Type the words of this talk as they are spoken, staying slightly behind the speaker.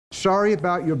sorry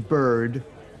about your bird.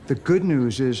 The good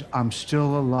news is I'm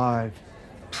still alive.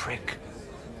 Prick.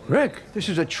 Rick. This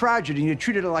is a tragedy, and you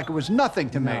treated it like it was nothing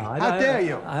to me. How dare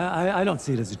you? I don't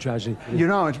see it as a tragedy. You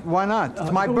know, why not?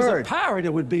 It's my bird. If it was a parrot,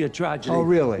 it would be a tragedy. Oh,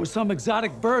 really? Or some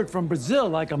exotic bird from Brazil,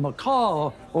 like a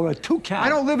macaw or a toucan. I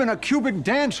don't live in a cubic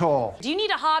dance hall. Do you need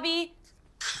a hobby?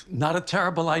 Not a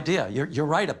terrible idea. You're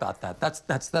right about that.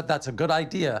 That's a good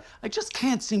idea. I just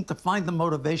can't seem to find the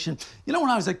motivation. You know, when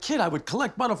I was a kid, I would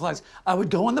collect butterflies. I would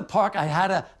go in the park. I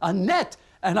had a net,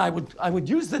 and I would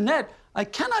use the net. I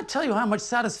cannot tell you how much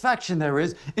satisfaction there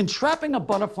is in trapping a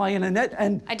butterfly in a net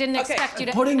and I didn't expect you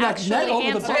to putting that net over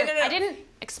answer. the park. I didn't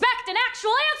expect an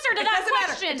actual answer to that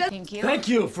question. Thank you. Thank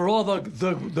you for all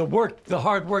the work, the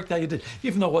hard work that you did,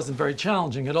 even though it wasn't very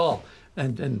challenging at all.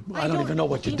 And I don't even know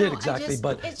what you did exactly,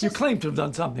 but you claim to have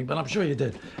done something, but I'm sure you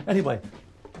did. Anyway.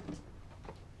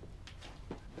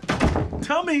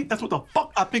 Tell me that's what the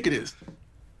fuck I think it is.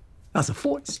 That's a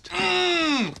foist.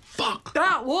 Fuck.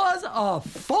 That was a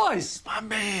foist. My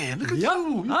man, look at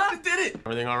you. You did it.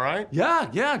 Everything all right? Yeah,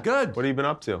 good. What have you been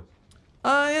up to?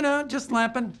 You know, just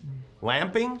lamping.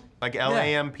 Lamping? Like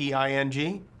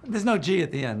L-A-M-P-I-N-G? There's no G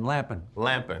at the end, lamping.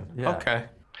 Lamping. Yeah. Okay.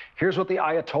 Here's what the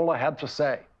Ayatollah had to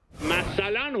say.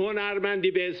 مثلا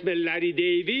هنرمندی به اسم لری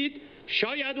دیوید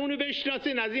شاید اونو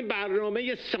بشناسین از این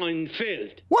برنامه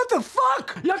ساینفیلد. What the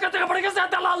fuck? Larry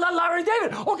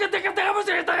David.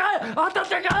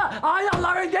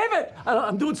 Larry David.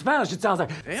 I'm doing Spanish. It sounds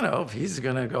like, you know, if he's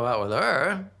gonna go out with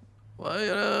her,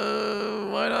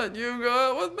 why not you go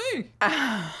out with me?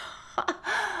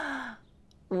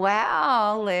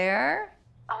 Wow, Lair.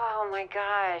 Oh my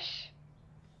gosh.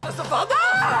 I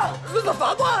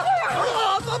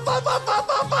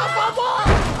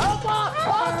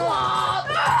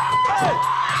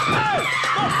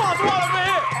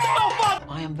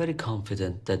am very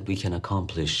confident that we can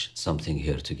accomplish something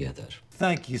here together.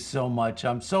 Thank you so much.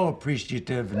 I'm so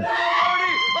appreciative. And...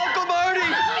 Marty! Uncle Marty!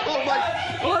 Oh my...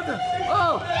 What the?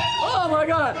 Oh my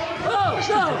God! Oh,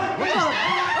 no!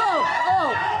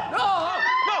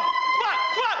 No!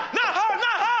 What? Not her!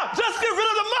 Just get rid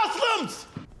of the Muslims!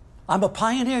 I'm a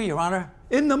pioneer, Your Honor.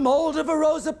 In the mold of a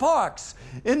Rosa Parks.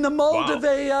 In the mold of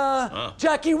a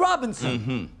Jackie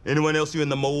Robinson. Anyone else you're in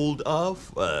the mold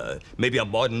of? Maybe a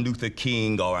Martin Luther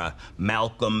King or a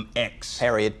Malcolm X?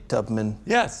 Harriet Tubman.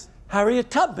 Yes, Harriet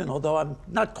Tubman, although I'm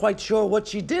not quite sure what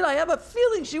she did. I have a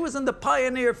feeling she was in the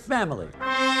pioneer family.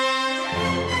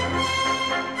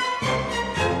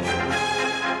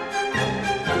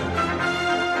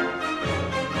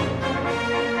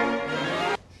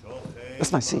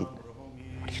 That's my seat.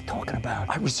 What are you talking about?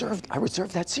 I reserved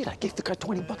that seat. I gave the guy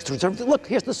 $20 to reserve it. Look,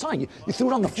 here's the sign. You threw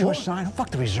it on the floor. Your sign?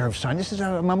 Fuck the reserve sign. This is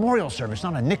a memorial service,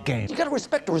 not a Knick game. You gotta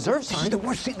respect the reserve sign. This is the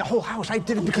worst seat in the whole house. I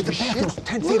did it because the bathroom's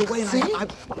 10 feet away.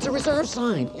 And It's a reserve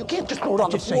sign. You can't just throw it on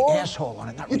the just floor. say asshole on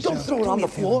it, not You reserve. don't throw it on the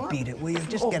floor. Beat it, will you?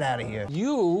 Just get out of here.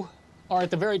 You are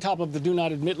at the very top of the do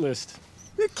not admit list.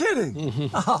 You're kidding.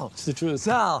 Oh, It's the truth.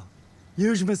 Sal,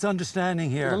 huge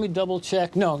misunderstanding here. Let me double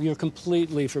check. No, you're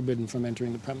completely forbidden from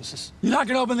entering the premises. You're not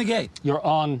gonna open the gate. You're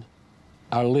on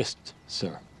our list,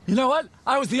 sir. You know what?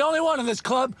 I was the only one in this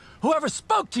club who ever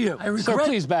spoke to you. I regret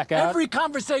please back out. every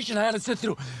conversation I had to sit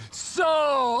through.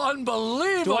 So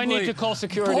unbelievably Do I need to call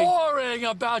security? boring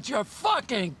about your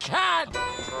fucking cat.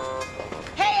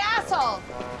 Hey, asshole!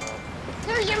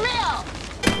 Here's your meal!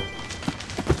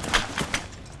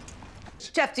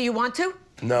 Jeff, do you want to?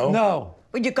 No. No.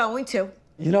 Well, you're going to.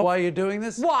 You know why you're doing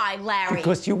this? Why, Larry?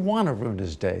 Because you want to ruin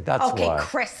his day. That's Okay, why.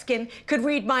 Kreskin could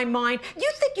read my mind. You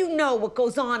think you know what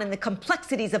goes on in the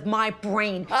complexities of my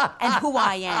brain and who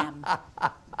I am.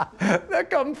 The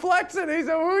complexities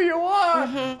of who you are.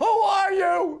 Who are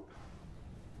you?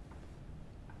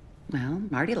 Well,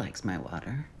 Marty likes my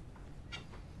water.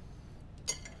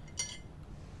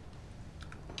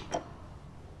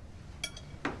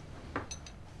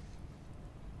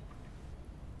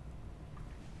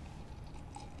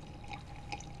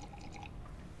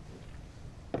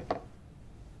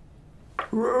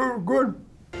 Good.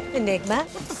 Enigma.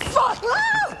 Fuck!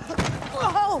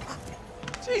 Oh,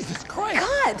 Jesus Christ.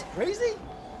 God. Crazy?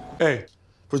 Hey,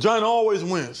 vagina always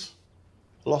wins.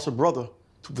 I lost a brother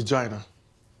to vagina.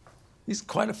 He's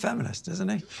quite a feminist, isn't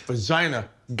he? Vagina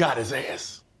got his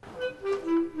ass.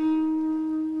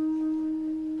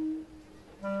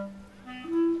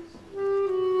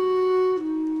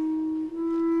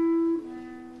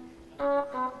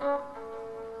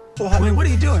 Wait, what are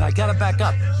you doing? I gotta back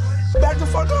up. Back the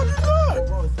fuck up, you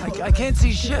good. I can't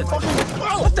see shit. What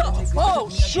the? Oh,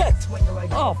 shit.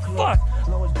 Oh, fuck.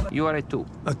 You are a 2.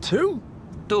 A 2?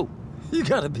 2. You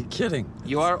gotta be kidding.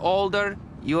 You are older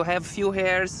You have few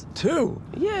hairs. 2?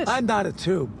 Yes. I'm not a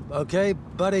 2, okay,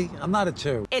 buddy? I'm not a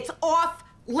 2. It's off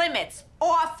limits.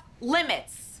 Off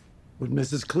limits. Would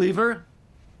Mrs. Cleaver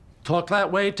talk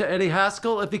that way to Eddie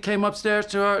Haskell if he came upstairs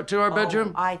to our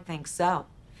bedroom? I think so.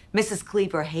 Mrs.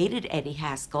 Cleaver hated Eddie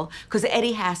Haskell because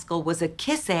Eddie Haskell was a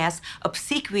kiss-ass,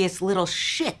 obsequious little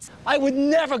shit. I would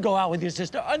never go out with your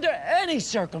sister under any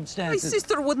circumstances. My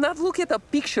sister would not look at a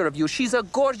picture of you. She's a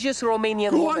gorgeous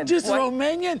Romanian woman. Gorgeous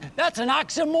Romanian? That's an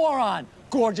oxymoron.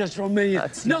 Gorgeous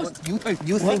Romanian.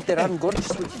 You think that I'm gorgeous?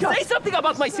 Say something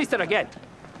about my sister again.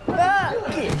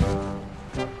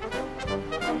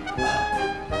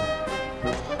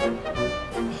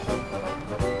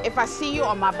 If I see you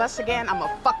on my bus again, I'm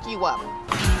gonna fuck you up.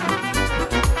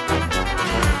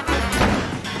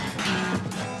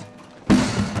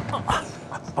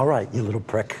 All right, you little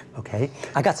prick, okay?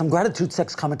 I got some gratitude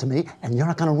sex coming to me, and you're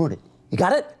not gonna ruin it. You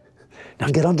got it? Now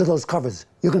get under those covers.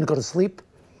 You're gonna go to sleep,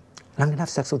 and I'm gonna have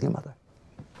sex with your mother.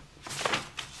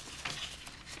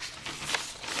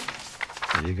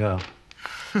 There you go.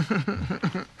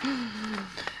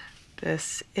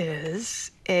 This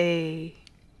is a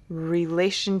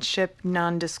relationship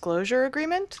non-disclosure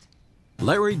agreement?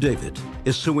 Larry David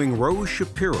is suing Rose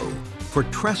Shapiro for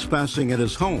trespassing at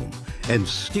his home and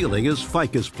stealing his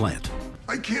ficus plant.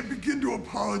 I can't begin to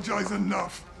apologize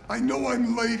enough. I know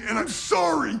I'm late, and I'm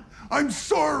sorry. I'm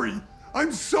sorry.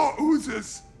 Who's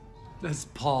this? That's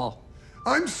Paul.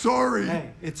 I'm sorry.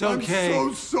 Hey, it's okay. I'm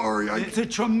so sorry. It's a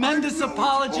tremendous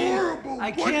apology. It's horrible.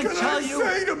 I can't what can tell I you.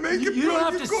 Say to make it you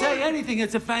don't have to good? say anything.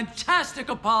 It's a fantastic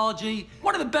apology.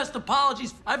 One of the best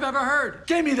apologies I've ever heard.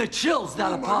 Gave me the chills,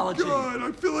 that apology. Oh, my God.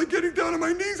 I feel like getting down on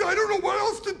my knees. I don't know what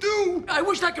else to do. I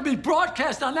wish that could be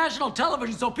broadcast on national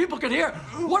television so people could hear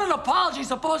what an apology is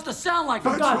supposed to sound like.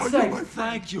 For God's sake,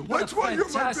 thank you. That's why you're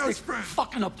my best friend.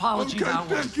 Fucking apology that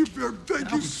was. Thank you,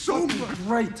 thank you so much.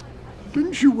 Great.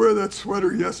 Didn't you wear that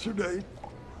sweater yesterday?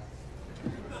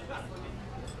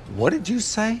 What did you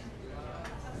say?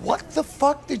 What the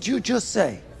fuck did you just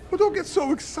say? Well, don't get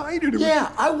so excited.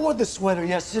 Yeah, I wore the sweater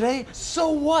yesterday. So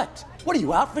what? What are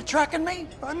you, outfit tracking me?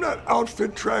 I'm not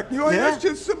outfit tracking you. I asked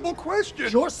you a simple question.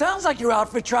 Sure sounds like you're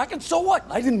outfit tracking. So what?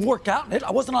 I didn't work out in it. I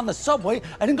wasn't on the subway.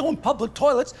 I didn't go in public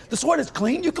toilets. The sweater's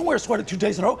clean. You can wear a sweater 2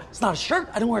 days in a row. It's not a shirt.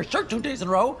 I didn't wear a shirt 2 days in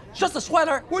a row. It's just a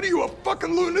sweater. What are you, a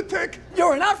fucking lunatic?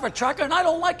 You're an outfit tracker, and I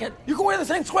don't like it. You can wear the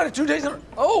same sweater 2 days in a row.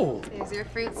 Oh. There's your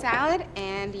fruit salad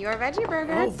and your veggie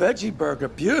burger. Oh, veggie burger.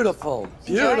 Beautiful.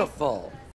 Beautiful.